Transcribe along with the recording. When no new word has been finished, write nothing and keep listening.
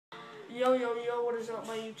Yo, yo, yo, what is up,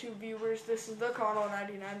 my YouTube viewers? This is the Camo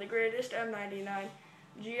 99, the greatest M99,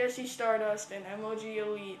 GSE Stardust, and MOG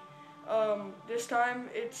Elite. This time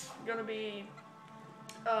it's gonna be,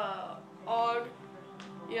 AUG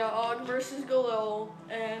versus Galil,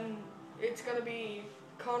 and it's gonna be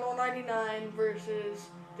Camo 99 versus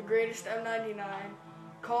the greatest M99.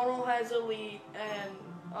 Camo has Elite, and,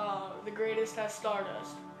 the greatest has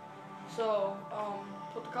Stardust. So,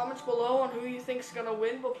 put the comments below on who you think's gonna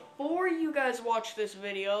win before you guys watch this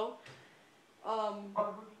video. Or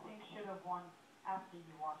who do you think should have won after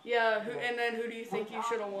you watched yeah, and then who do you think you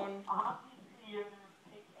should have won? Obviously, you're gonna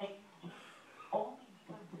pick AUG only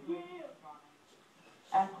because the video is on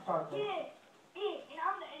it. And Stardust. And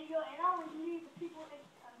I'm gonna leave the people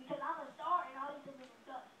because I'm a star and I'll leave them in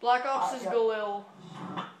the dust. Black Ops is Galil.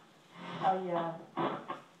 Oh yeah.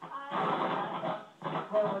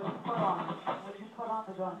 Wait, what'd you put on? What'd you put on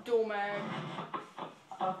the gun? Dual mag.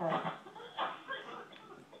 Okay.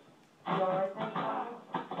 You alright there, Charlie?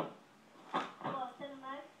 What,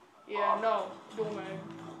 cinematic? Yeah, no, dual mag.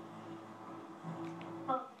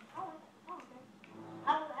 Oh, okay.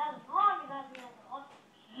 As long as I do that, awesome.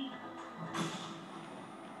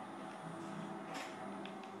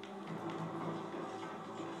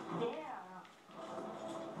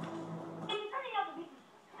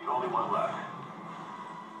 Only one left.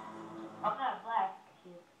 I'm not black,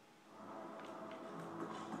 kid.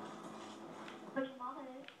 But your mama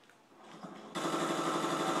is.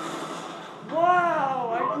 Wow,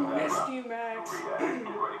 I missed you, Max.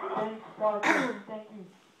 Thanks, Stardust. Thank you.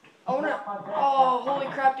 I wanna. Oh, holy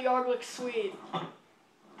crap! The AUG looks sweet.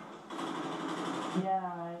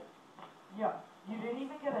 Yeah, you didn't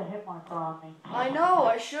even get a hit marker on me. I know.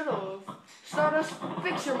 I should have. Stardust,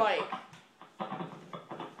 fix your mic.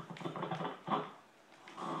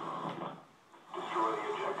 Destroy the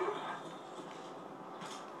objectives.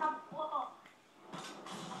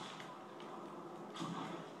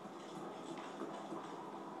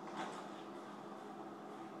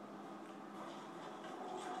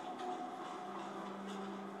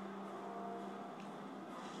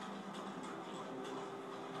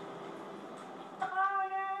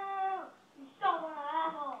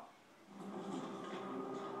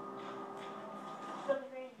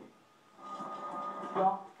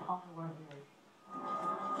 Don't tell me where he is.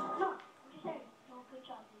 No, what you saying? No, good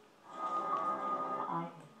job, dude.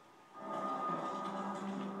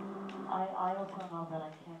 I also know that I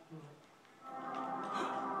can't do it.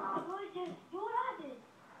 You would just do what I did.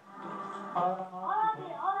 I don't know. All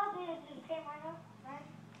I did is just came right up, right?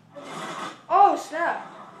 Oh snap!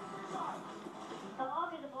 The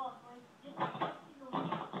AUG is the boss, boy. Just I can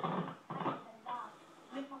say God.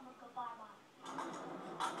 Make my look a bye-bye.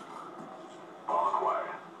 All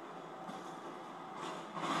acquired.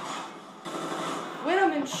 Win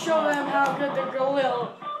them and show them how good the Galil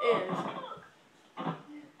is.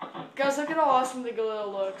 Guys, look at how awesome the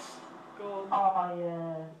Galil looks. Gold. Oh,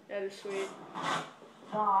 yeah. That is sweet.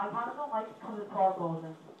 No, I kind of don't like it because it's all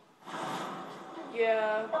golden.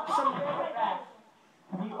 Yeah. Some.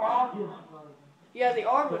 The AUG is really good. Yeah, the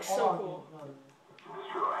AUG The looks so AUG cool. is really good.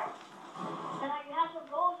 Destroy. And I can have some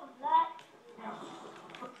gold, some black.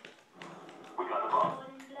 We got the bomb. Gold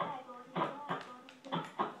and black, gold and black, gold and black,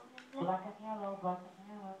 gold and black. Black and yellow, black and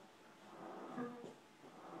yellow.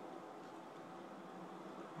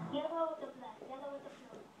 Yellow with the black, yellow with the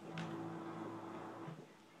blue.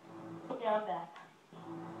 Okay, I'm back.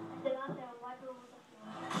 Then I said white blue with the blue.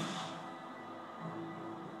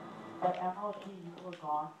 But MLG, you were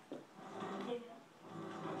gone. Yeah.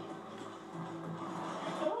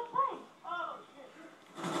 It was fine. Oh, shit.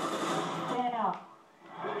 Damn.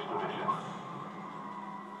 Finish the mission.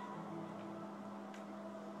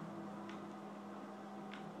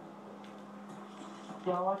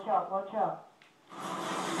 Yo, watch out, watch out.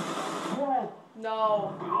 Yes,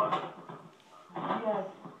 No. We lost. yes,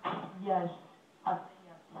 yes. I say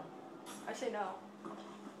yes. I say no.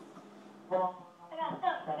 Well, I got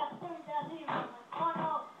stuck. I got stuck down here. I'm like, oh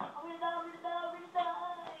no. I'm gonna die, I'm gonna die, I'm gonna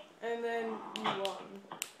die. And then you won.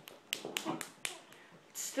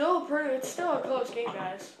 It's still a close game,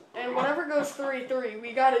 guys. And whenever it goes 3-3,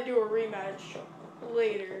 we gotta do a rematch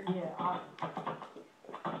later. yeah, Well,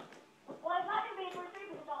 it's not gonna be a 3-3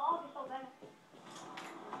 because the AUG is so bad.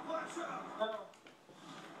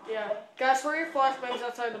 Yeah. Guys, throw your flashbangs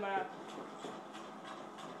outside the map.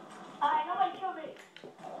 Alright, nobody kill me.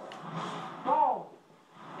 go.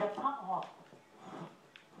 Get tomahawk.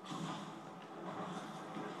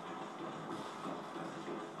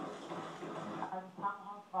 I'm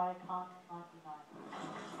tomahawk by Camo 99.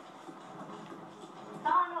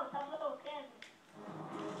 No, it's a little canvas.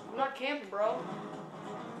 I'm not camping, bro.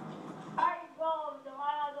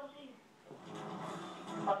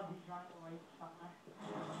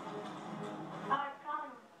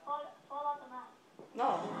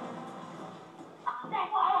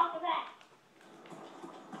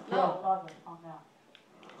 No. Stardust, calm down.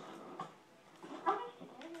 I'm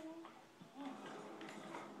scared.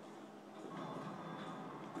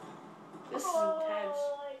 This is intense.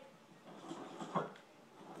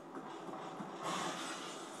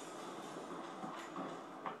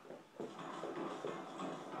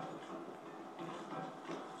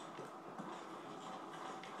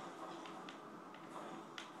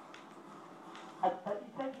 You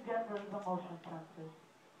said you get rid of the motion sensors.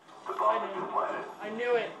 The bomb has been planted. I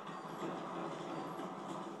knew it.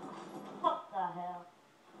 What the hell?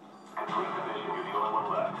 Complete the mission. You're the only one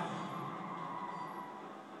left.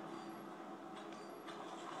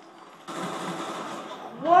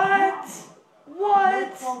 What?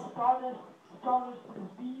 What? No, Stardust is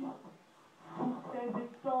beast. Who says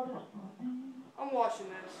it's Stardust is beast? I'm watching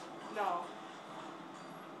this. No.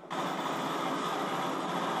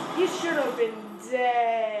 He should have been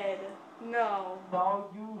dead. No. No,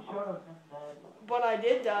 you should have been dead. But I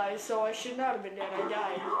did die, so I should not have been dead. I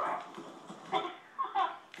died.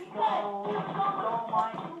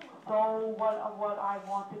 So what I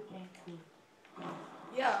wanted came true.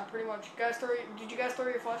 Yeah, pretty much. Did you guys throw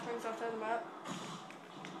your flashbangs outside the map?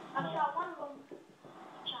 I shot one of them.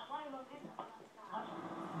 Shot one of them in the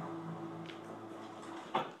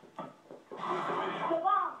The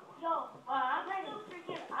bomb. Yo, I'm still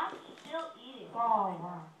freaking. I'm still eating. Oh,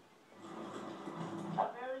 wow. I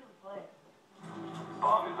barely even play.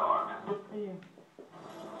 Bomb is armed. Good for you.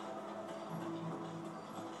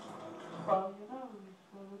 Well, you know,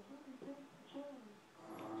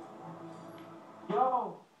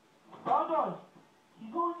 yo, Stardust,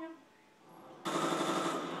 he's on you.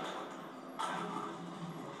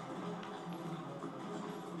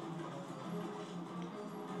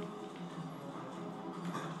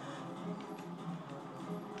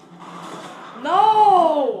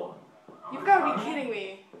 No! You've got to be kidding me.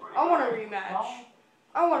 I want a rematch.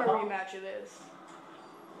 I want a rematch of this.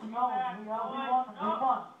 No, we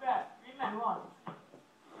won.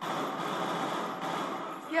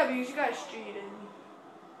 Yeah, because you guys cheated.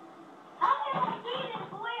 I never eaten,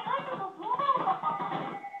 boy. I never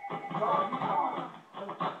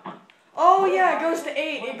Oh yeah, it goes to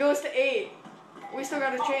 8. It goes to 8. We still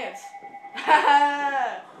got a chance.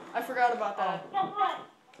 I forgot about that. Guess what?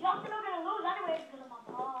 Y'all still gonna lose anyway because of my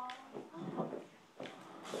ball.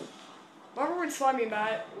 Remember when Slimy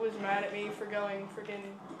Matt was mad at me for going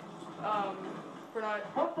freaking, for not...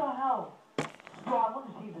 What the hell? Yo, I want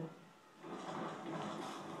to see this.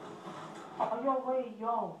 Oh, yo, wait,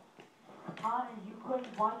 yo. Connor,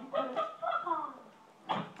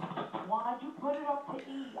 why'd you put it up to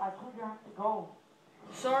E? I told you I have to go.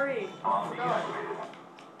 Sorry, I forgot.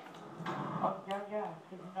 Oh, yeah,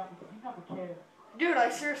 because you never cared. Dude, I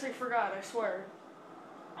seriously forgot, I swear.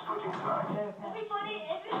 Switching sides. Yeah, It'd be funny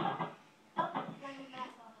if it's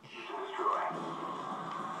Destroy.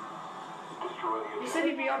 Destroy the He objective. said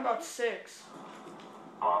he'd be on about 6.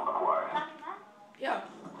 Bomb acquired. Yeah.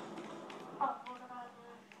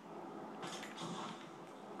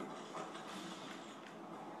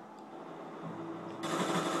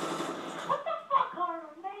 What the fuck, Carter?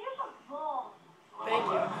 Man, you're so ball. Thank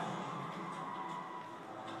you.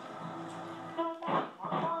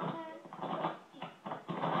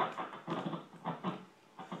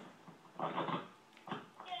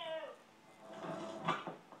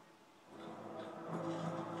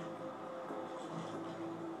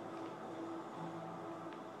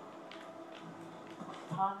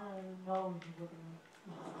 Connor knows he's looking at me.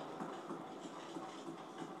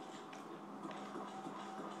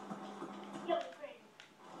 Yo, you're crazy.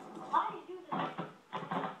 Why do you do this?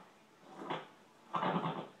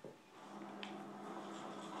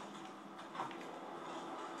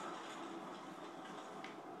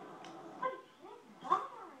 What is this? Dumb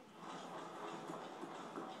already.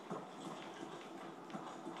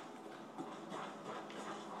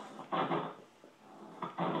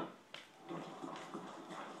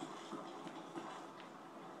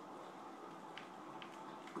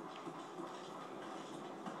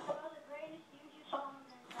 One of the greatest UG songs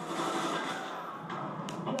in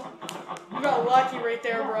You got lucky right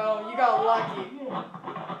there, bro. You got lucky. Yeah.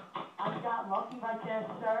 I got lucky right there,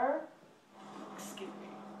 sir. Excuse me.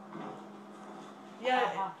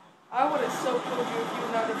 Yeah, I would have so killed you if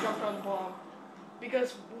you never jumped on the bomb.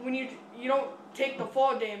 Because when you don't take the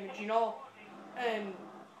fall damage, you know, and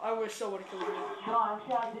I wish so would have killed you. No,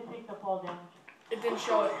 actually, I did take the fall damage. It didn't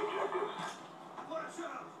show it. Objectives.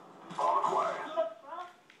 Bomb acquired.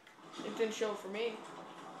 It didn't show it for me.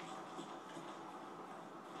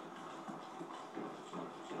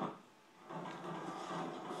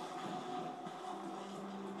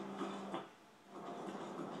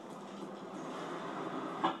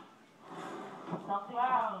 Something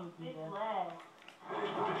Wow, told me big to do that. leg.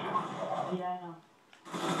 Finish the mission. Yeah, I know.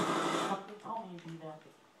 Something told me to do that.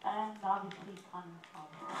 And obviously, kind of.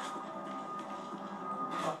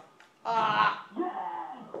 Ah!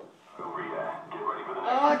 Yeah! Over here. Get ready for the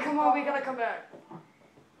next. Oh, come on, we gotta come back.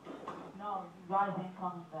 No, you guys ain't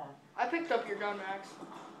coming back. I picked up your gun, Max.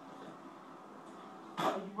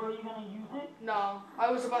 Were you gonna use it? No,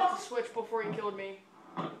 I was about to switch before he killed me.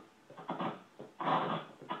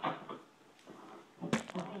 This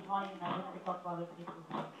is why you never pick up other people's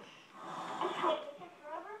guns. Wait, it took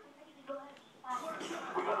forever? I need to go ahead and find it.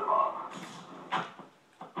 We got the bomb.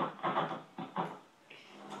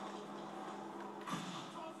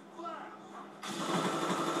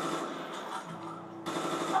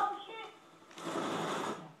 Oh shit!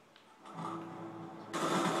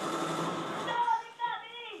 No, they got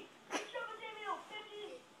me! Triple Daniel,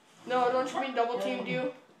 50! No, don't you mean double teamed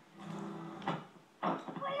you?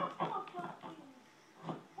 Why you fucked up, you?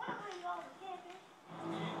 What are you all together?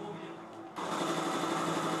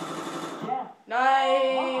 Yeah.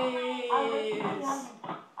 Nice!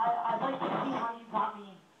 I'd like to see how you got me.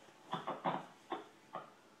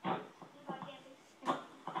 If I can't fix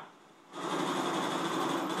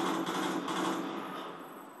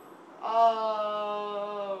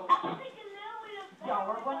Oh. I'm thinking now we have Yeah,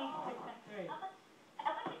 we're winning 6 and 3.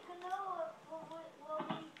 I'm thinking now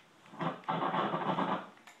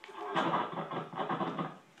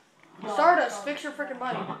we Stardust, fix your freaking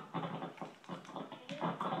money.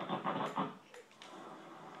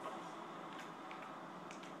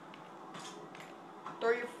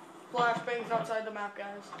 Throw your flashbangs outside the map,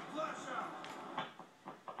 guys. I'm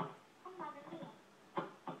not gonna do that.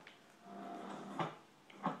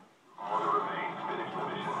 All that remains. Finish the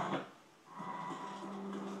mission.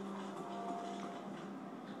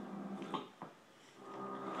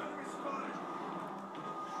 Enemy spotted.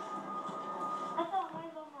 I thought one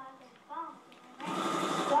of them was a bomb.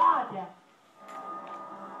 God, yeah.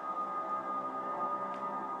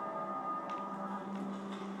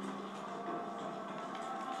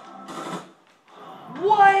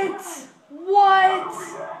 What? What?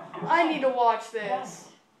 I need to watch this.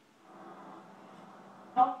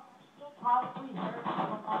 No, you probably heard from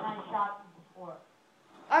the one I shot you before.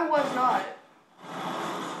 I was not.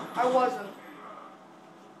 I wasn't.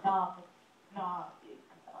 No, no.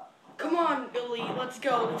 Come on, Elite, let's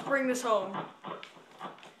go. Let's bring this home.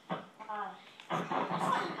 I'll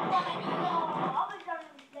be done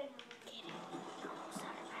in the flavor.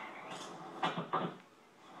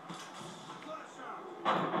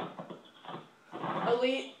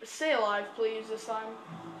 Elite, stay alive, please, this time.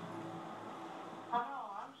 I know,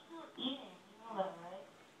 I'm still eating. You know that, right?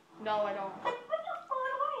 No, I don't. Put your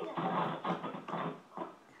phone away then.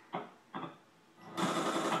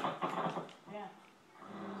 Yeah.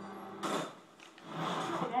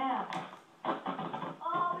 Yeah.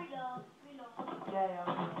 Oh, we know. We know. Yeah,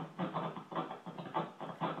 okay.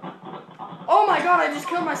 Oh my god, I just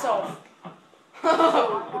killed myself.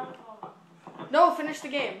 No, finish the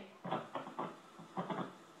game.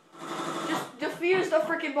 Just defuse the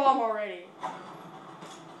freaking bomb already.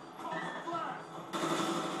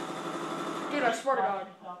 Dude, I swear to God.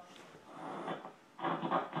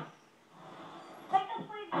 Take this,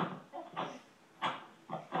 please.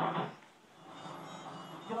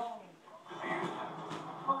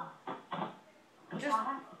 Just,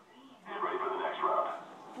 Get ready for the next round.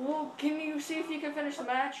 well, can you see if you can finish the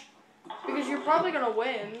match? Because you're probably gonna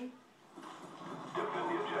win. Defend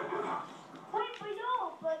the objective. Wait, we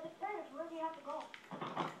know, but the parents, where do you have to go?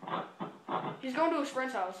 He's going to his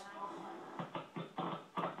friend's house.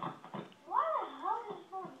 Why the hell does this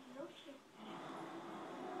phone no shit?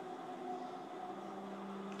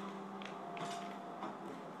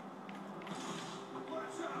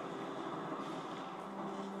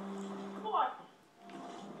 What?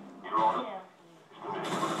 You're on. Yeah. Finish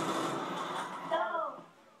the mission. No.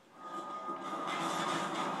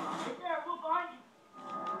 Right there, we're behind you.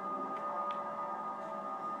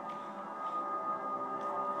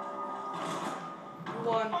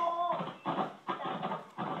 One. Oh. Okay,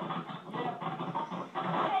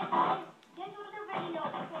 guys, get to the video,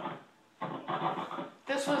 okay?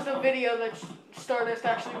 This was the video that Stardust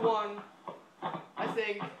actually won, I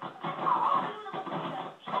think.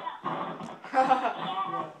 Shut up.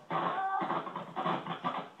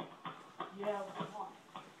 Yeah, come on.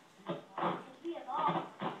 Be a dog.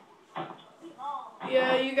 Be a dog.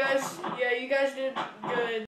 Yeah, you guys did